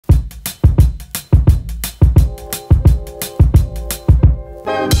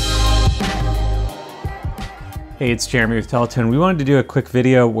Hey, it's Jeremy with Ableton. We wanted to do a quick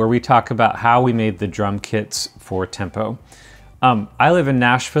video where we talk about how we made the drum kits for Tympo. I live in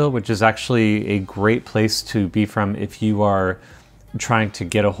Nashville, which is actually a great place to be from if you are trying to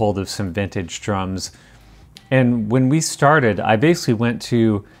get a hold of some vintage drums. And when we started, I basically went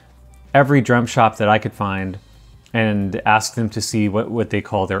to every drum shop that I could find and asked them to see what they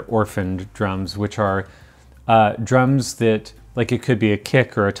call their orphaned drums, which are drums that, like, it could be a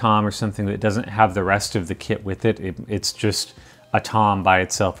kick or a tom or something that doesn't have the rest of the kit with it. It's just a tom by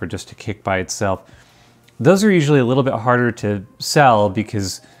itself or just a kick by itself. Those are usually a little bit harder to sell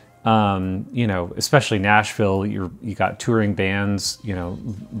because, you know, especially Nashville, you got touring bands, you know,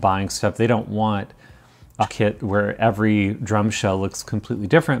 buying stuff. They don't want a kit where every drum shell looks completely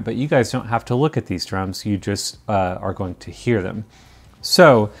different, but you guys don't have to look at these drums. You just are going to hear them.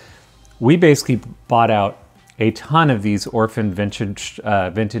 So we basically bought out a ton of these orphan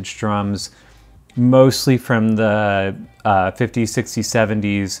vintage drums, mostly from the 50s, 60s,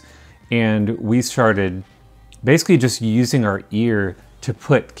 70s. And we started basically just using our ear to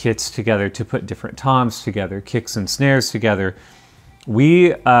put kits together, to put different toms together, kicks and snares together.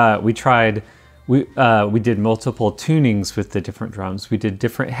 We did multiple tunings with the different drums. We did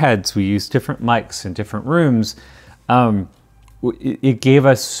different heads. We used different mics in different rooms. It gave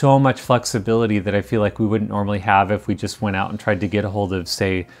us so much flexibility that I feel like we wouldn't normally have if we just went out and tried to get a hold of,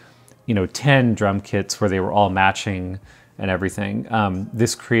 say, you know, 10 drum kits where they were all matching and everything.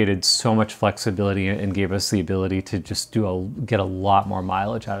 This created so much flexibility and gave us the ability to just get a lot more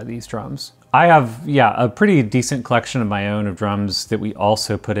mileage out of these drums. I have, yeah, a pretty decent collection of my own of drums that we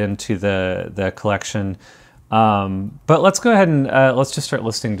also put into the collection. But let's go ahead and let's just start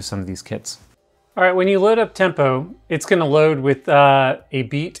listening to some of these kits. All right, when you load up Tympo, it's gonna load with a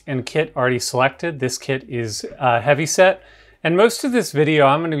beat and kit already selected. This kit is heavy set. And most of this video,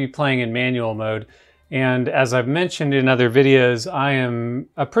 I'm gonna be playing in manual mode. And as I've mentioned in other videos, I am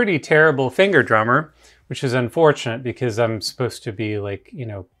a pretty terrible finger drummer, which is unfortunate because I'm supposed to be, like, you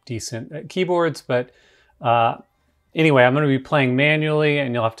know, decent at keyboards. But anyway, I'm gonna be playing manually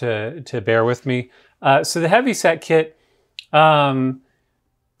and you'll have to bear with me. So the heavy set kit,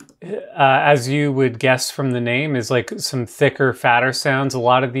 as you would guess from the name, is like some thicker, fatter sounds. A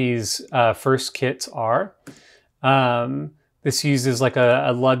lot of these first kits are. This uses like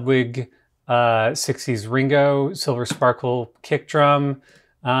a Ludwig 60s Ringo Silver Sparkle kick drum.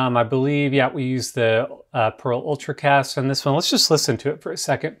 I believe, yeah, we use the Pearl Ultracast on this one. Let's just listen to it for a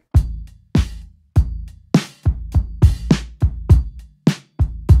second.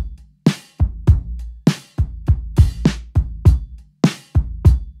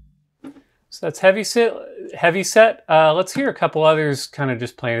 So that's heavy set. Let's hear a couple others kind of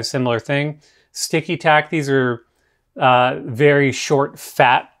just playing a similar thing. Sticky tack, these are very short,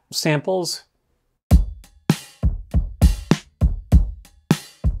 fat samples.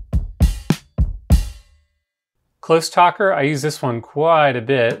 Close talker, I use this one quite a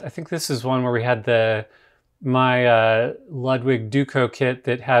bit. I think this is one where we had my Ludwig Duco kit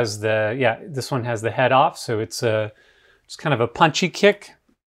that has the, yeah, this one has the head off, so it's just kind of a punchy kick.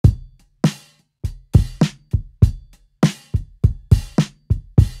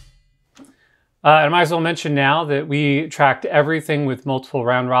 I might as well mention now that we tracked everything with multiple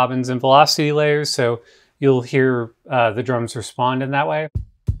round robins and velocity layers, so you'll hear the drums respond in that way.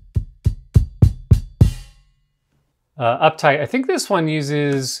 Uptight, I think this one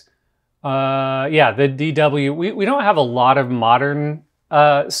uses, yeah, the DW. We don't have a lot of modern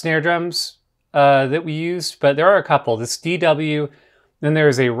snare drums that we used, but there are a couple. This DW, then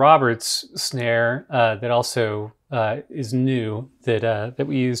there's a Roberts snare that also is new that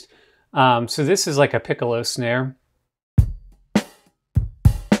we used. So this is like a piccolo snare.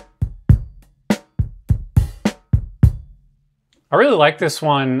 I really like this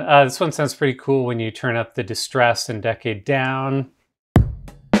one. This one sounds pretty cool when you turn up the distress and decade down.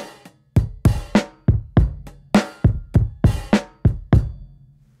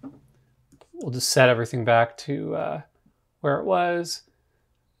 We'll just set everything back to where it was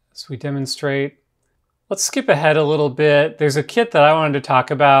as we demonstrate. Let's skip ahead a little bit. There's a kit that I wanted to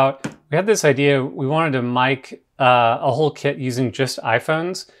talk about. We had this idea, we wanted to mic a whole kit using just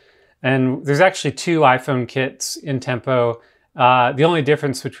iPhones. And there's actually 2 iPhone kits in Tympo. The only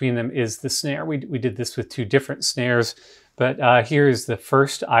difference between them is the snare. We did this with 2 different snares, but here is the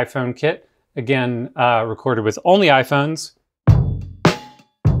first iPhone kit. Again, recorded with only iPhones.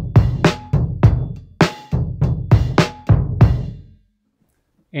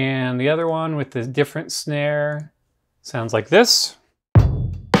 And the other one with the different snare sounds like this.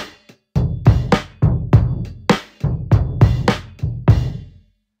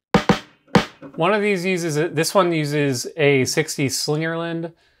 One of these uses, this one uses a 60s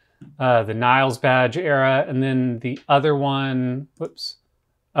Slingerland, the Niles badge era, and then the other one,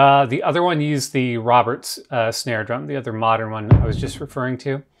 the other one used the Roberts snare drum, the other modern one I was just referring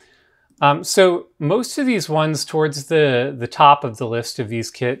to. So most of these ones towards the top of the list of these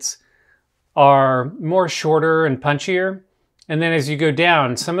kits are more shorter and punchier. And then as you go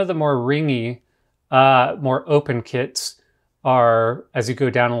down, some of the more ringy, more open kits are, as you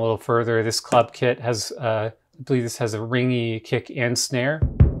go down a little further, this club kit has, I believe this has a ringy kick and snare.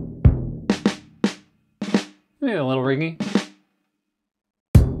 Maybe a little ringy.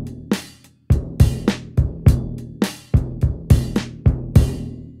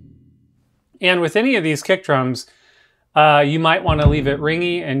 And with any of these kick drums, you might want to leave it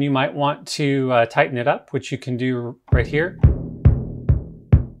ringy and you might want to tighten it up, which you can do right here.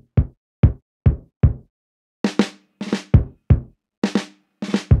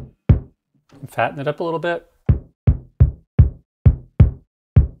 Fatten it up a little bit.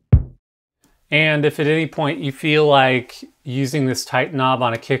 And if at any point you feel like using this tight knob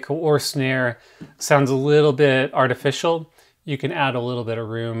on a kick or snare sounds a little bit artificial, you can add a little bit of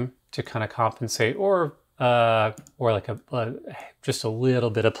room to kind of compensate, or like just a little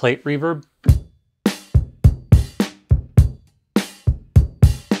bit of plate reverb.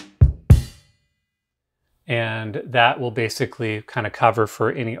 And that will basically kind of cover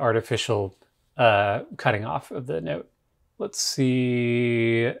for any artificial cutting off of the note. Let's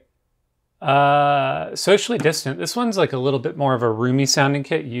see. Socially Distant. This one's like a little bit more of a roomy sounding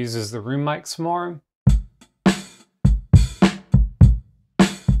kit, uses the room mics more.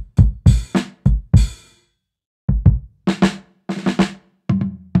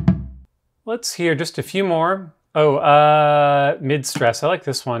 Let's hear just a few more. Oh, Mid-Stress. I like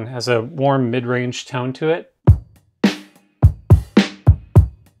this one. Has a warm mid-range tone to it.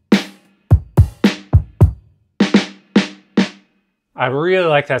 I really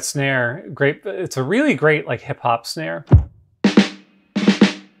like that snare. Great. It's a really great like hip hop snare.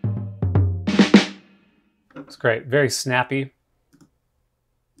 It's great. Very snappy.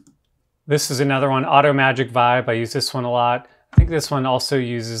 This is another one, Auto Magic Vibe. I use this one a lot. I think this one also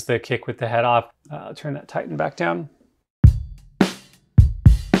uses the kick with the head off. I'll turn that tighten back down.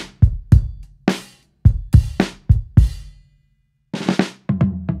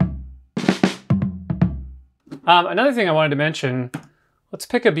 Another thing I wanted to mention, let's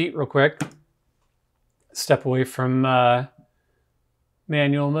pick a beat real quick. Step away from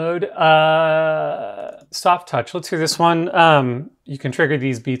manual mode. Soft touch. Let's hear this one. You can trigger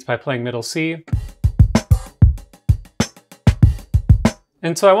these beats by playing middle C.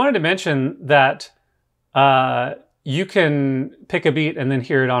 And so I wanted to mention that you can pick a beat and then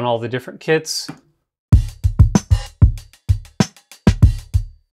hear it on all the different kits.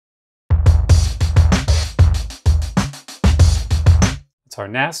 It's our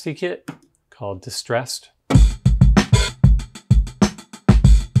nasty kit called Distressed.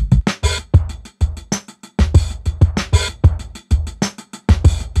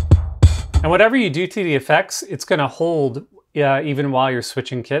 And whatever you do to the effects, it's going to hold even while you're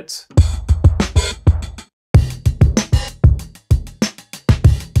switching kits.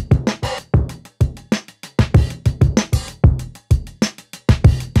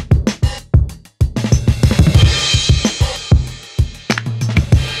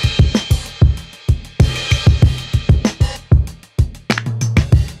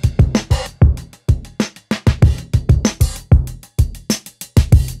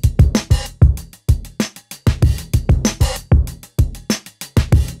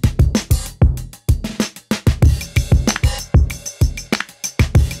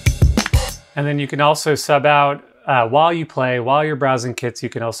 And then you can also sub out while you play, while you're browsing kits, you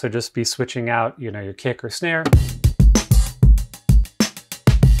can also just be switching out, you know, your kick or snare.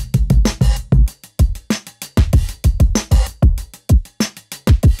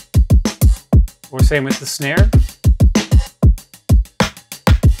 Or same with the snare.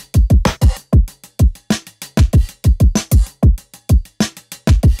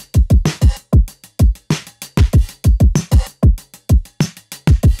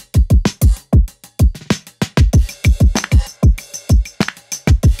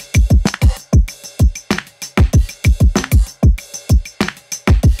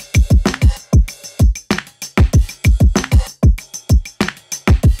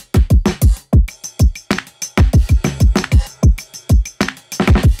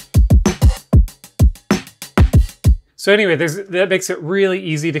 So anyway, that makes it really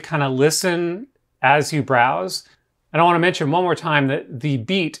easy to kind of listen as you browse. And I want to mention one more time that the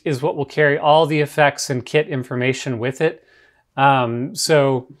beat is what will carry all the effects and kit information with it.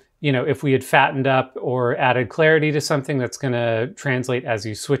 So you know, if we had fattened up or added clarity to something, that's going to translate as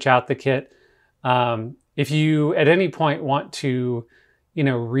you switch out the kit. If you at any point want to, you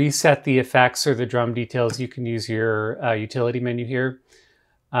know, reset the effects or the drum details, you can use your utility menu here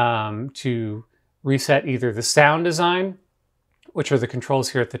to reset either the sound design, which are the controls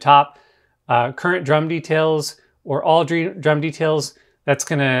here at the top, current drum details, or all drum details. That's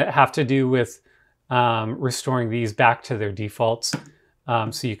going to have to do with restoring these back to their defaults.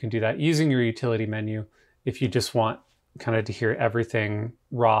 So you can do that using your utility menu if you just want kind of to hear everything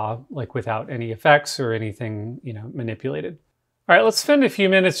raw, like without any effects or anything, you know, manipulated. All right, let's spend a few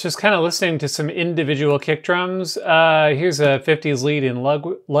minutes just kind of listening to some individual kick drums. Here's a 50s lead in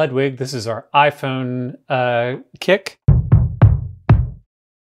Ludwig. This is our iPhone kick.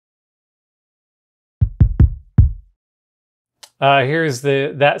 Here's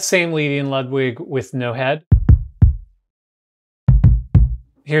that same lead in Ludwig with no head.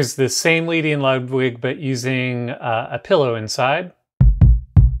 Here's the same lead in Ludwig, but using a pillow inside.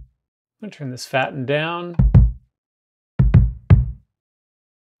 I'm gonna turn this fatten down.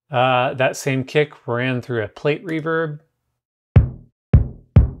 That same kick ran through a plate reverb.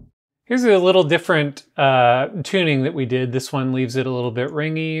 Here's a little different tuning that we did. This one leaves it a little bit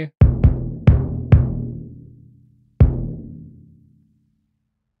ringy.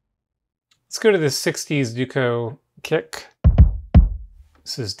 Let's go to the 60s Duco kick.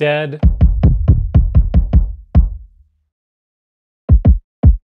 This is dead.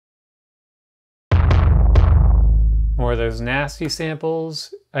 More of those nasty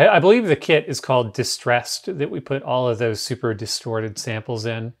samples. I believe the kit is called Distressed, that we put all of those super distorted samples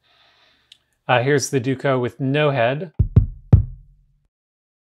in. Here's the Duco with no head.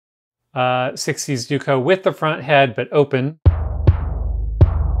 60s Duco with the front head, but open.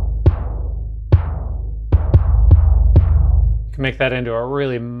 You can make that into a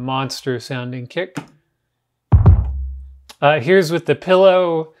really monster sounding kick. Here's with the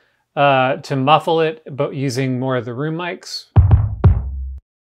pillow to muffle it, but using more of the room mics.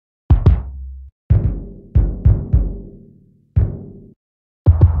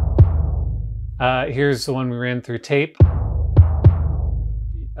 Here's the one we ran through tape.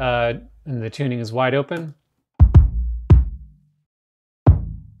 And the tuning is wide open.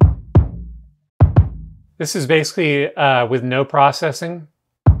 This is basically with no processing.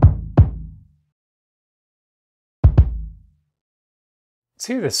 Let's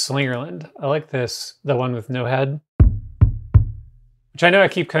hear this Slingerland. I like this, the one with no head. Which I know I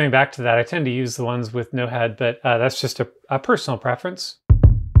keep coming back to that. I tend to use the ones with no head, but that's just a personal preference.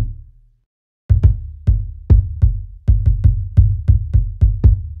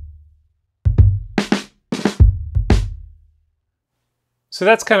 So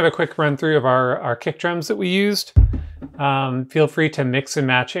that's kind of a quick run through of our kick drums that we used. Feel free to mix and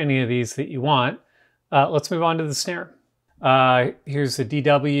match any of these that you want. Let's move on to the snare. Here's the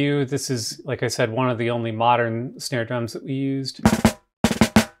DW. This is, like I said, one of the only modern snare drums that we used.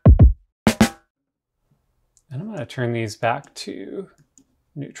 And I'm going to turn these back to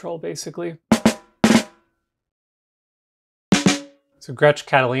neutral, basically. So Gretsch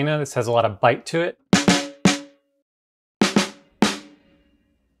Catalina, this has a lot of bite to it.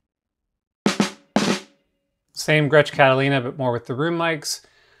 Same Gretsch Catalina, but more with the room mics.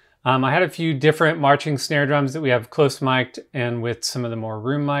 I had a few different marching snare drums that we have close mic'd and with some of the more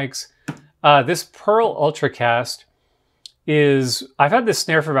room mics. This Pearl Ultracast is, I've had this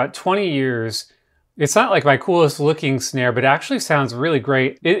snare for about 20 years. It's not like my coolest looking snare, but it actually sounds really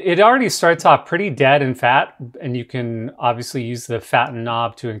great. It already starts off pretty dead and fat, and you can obviously use the fatten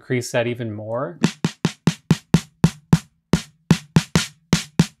knob to increase that even more.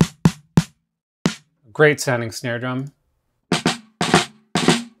 Great sounding snare drum.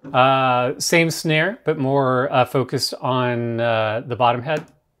 Same snare, but more focused on the bottom head.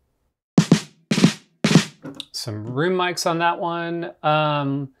 Some room mics on that one.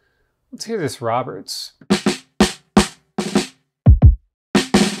 Let's hear this Roberts.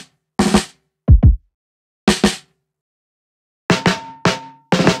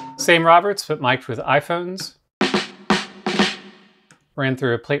 Same Roberts, but mic'd with iPhones. Ran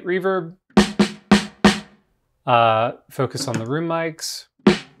through a plate reverb. Focus on the room mics.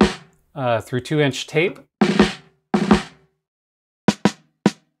 Through 2-inch tape.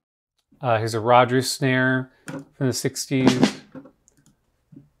 Here's a Rogers snare from the 60s.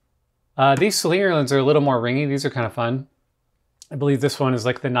 These Slingerlands are a little more ringy. These are kind of fun. I believe this one is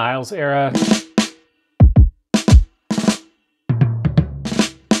like the Niles era.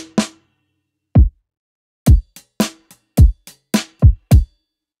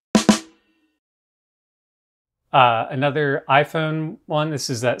 Another iPhone one. This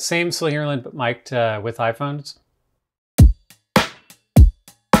is that same Slingerland, but mic'd with iPhones.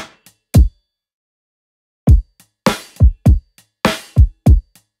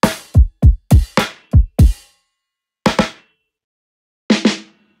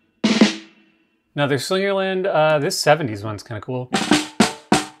 Another Slingerland. This 70s one's kind of cool.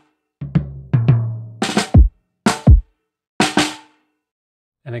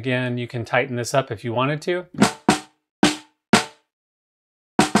 And again, you can tighten this up if you wanted to.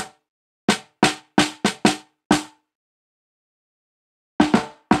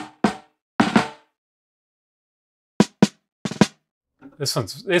 This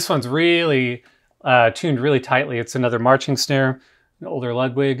one's really tuned really tightly. It's another marching snare, an older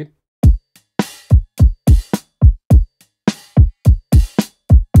Ludwig.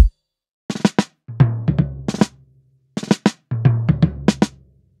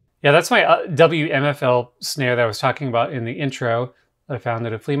 Yeah, that's my WMFL snare that I was talking about in the intro that I found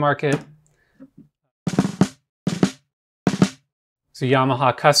at a flea market. It's a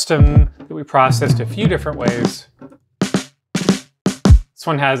Yamaha custom that we processed a few different ways. This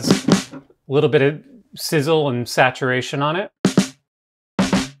one has a little bit of sizzle and saturation on it.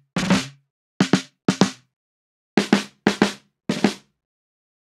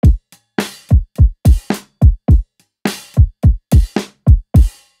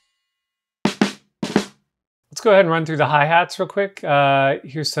 Let's go ahead and run through the hi-hats real quick.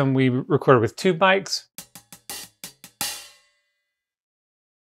 Here's some we recorded with tube mics.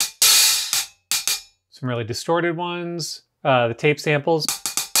 Some really distorted ones. The tape samples.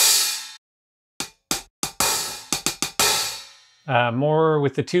 More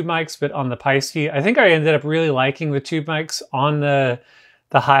with the tube mics, but on the Paiste. I think I ended up really liking the tube mics on the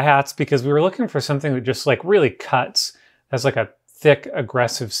hi-hats because we were looking for something that just like really cuts. Has like a thick,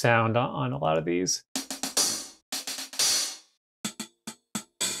 aggressive sound on a lot of these.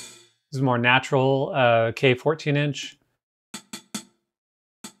 This is more natural K 14-inch.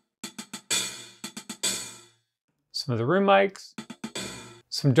 Some of the room mics.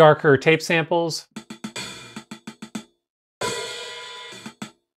 Some darker tape samples.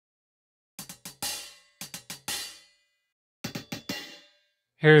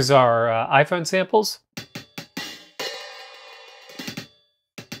 Here's our iPhone samples.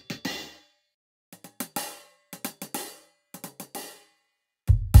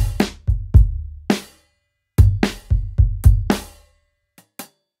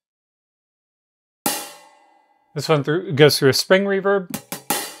 This one goes through a spring reverb.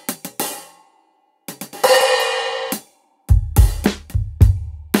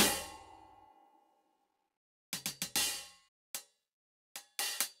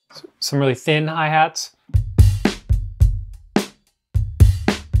 Some really thin hi-hats.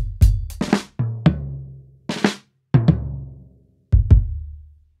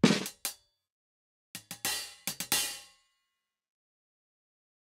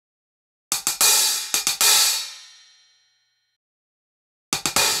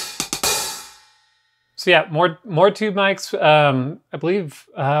 So yeah, more tube mics. I believe,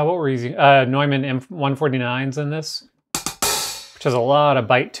 what were we using? Neumann M149s in this, which has a lot of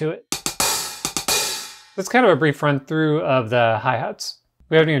bite to it. That's kind of a brief run through of the hi-hats.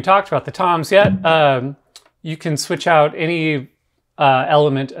 We haven't even talked about the toms yet. You can switch out any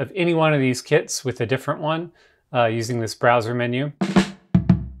element of any one of these kits with a different one using this browser menu.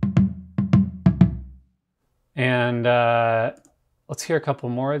 And let's hear a couple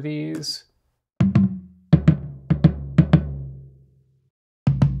more of these.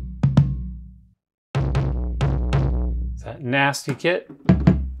 That nasty kit.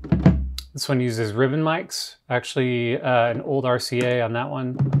 This one uses ribbon mics. Actually, an old RCA on that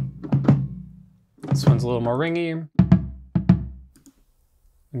one. This one's a little more ringy.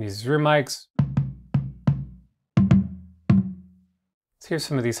 And uses room mics. Let's hear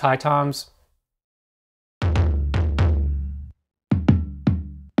some of these high toms.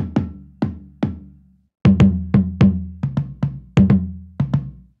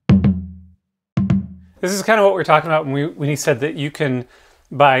 This is kind of what we're talking about when he said that you can,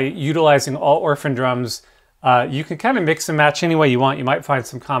 by utilizing all orphan drums, you can kind of mix and match any way you want. You might find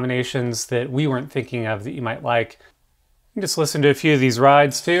some combinations that we weren't thinking of that you might like. You can just listen to a few of these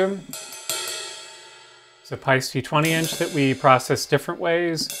rides too. It's a Paiste 20-inch that we process different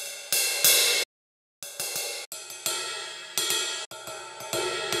ways.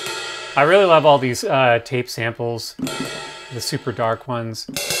 I really love all these tape samples, the super dark ones.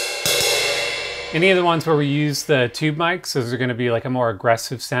 Any of the ones where we use the tube mics, those are going to be like a more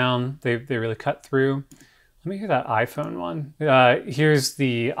aggressive sound. They really cut through. Let me hear that iPhone one. Here's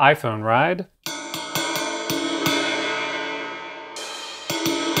the iPhone ride.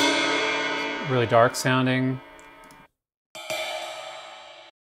 really dark sounding.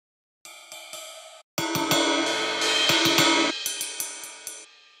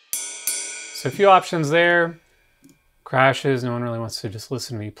 So a few options there. Crashes, no one really wants to just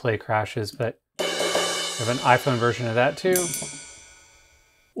listen to me play crashes, but we have an iPhone version of that too.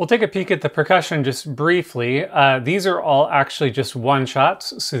 We'll take a peek at the percussion just briefly. These are all actually just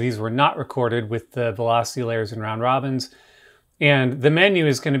one-shots, so these were not recorded with the velocity layers and round robins. And the menu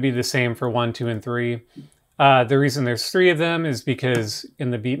is going to be the same for 1, 2, and 3. The reason there's 3 of them is because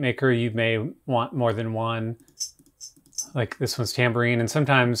in the beatmaker you may want more than one. Like this one's tambourine, and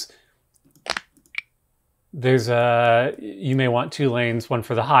sometimes there's you may want 2 lanes, one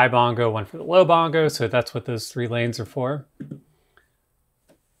for the high bongo, one for the low bongo, so that's what those 3 lanes are for.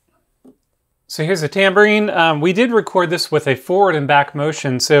 So here's a tambourine. We did record this with a forward and back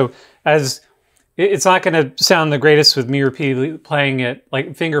motion, so as it's not going to sound the greatest with me repeatedly playing it,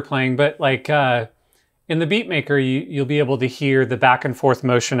 like finger playing, but like in the beatmaker, you'll be able to hear the back and forth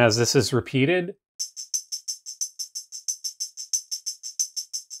motion as this is repeated.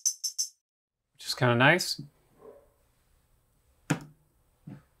 Which is kind of nice.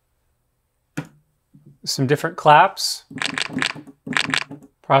 Some different claps.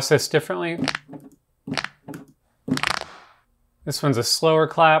 Processed differently. This one's a slower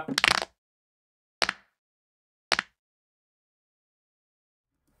clap.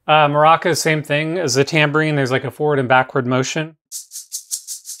 Maraca, same thing as the tambourine. There's like a forward and backward motion.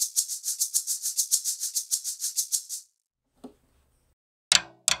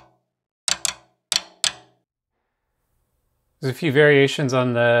 There's a few variations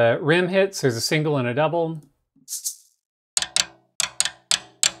on the rim hits. There's a single and a double.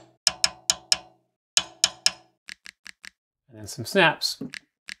 And some snaps.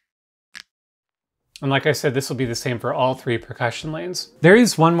 And like I said, this will be the same for all 3 percussion lanes. There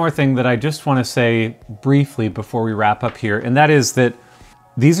is one more thing that I just want to say briefly before we wrap up here, and that is that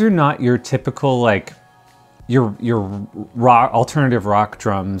these are not your typical, like, your rock, alternative rock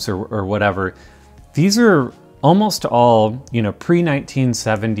drums or whatever. These are almost all, you know,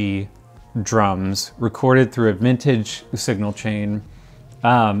 pre-1970 drums recorded through a vintage signal chain.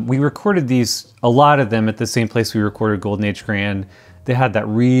 We recorded these, a lot of them, at the same place we recorded Golden Age Grand. They had that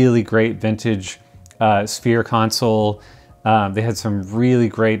really great vintage sphere console. They had some really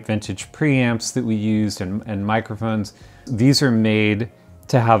great vintage preamps that we used and microphones. These are made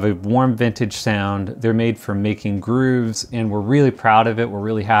to have a warm vintage sound. They're made for making grooves, and we're really proud of it. We're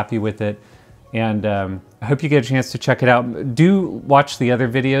really happy with it. And I hope you get a chance to check it out. Do watch the other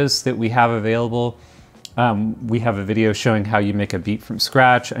videos that we have available. We have a video showing how you make a beat from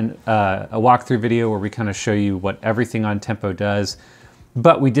scratch, and a walkthrough video where we kind of show you what everything on Tympo does.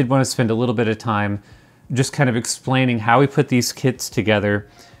 But we did want to spend a little bit of time just kind of explaining how we put these kits together,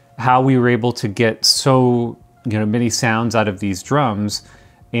 how we were able to get so, you know, many sounds out of these drums,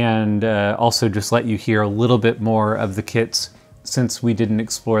 and also just let you hear a little bit more of the kits, since we didn't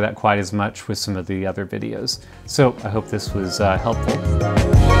explore that quite as much with some of the other videos. So I hope this was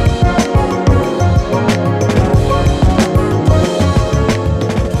helpful.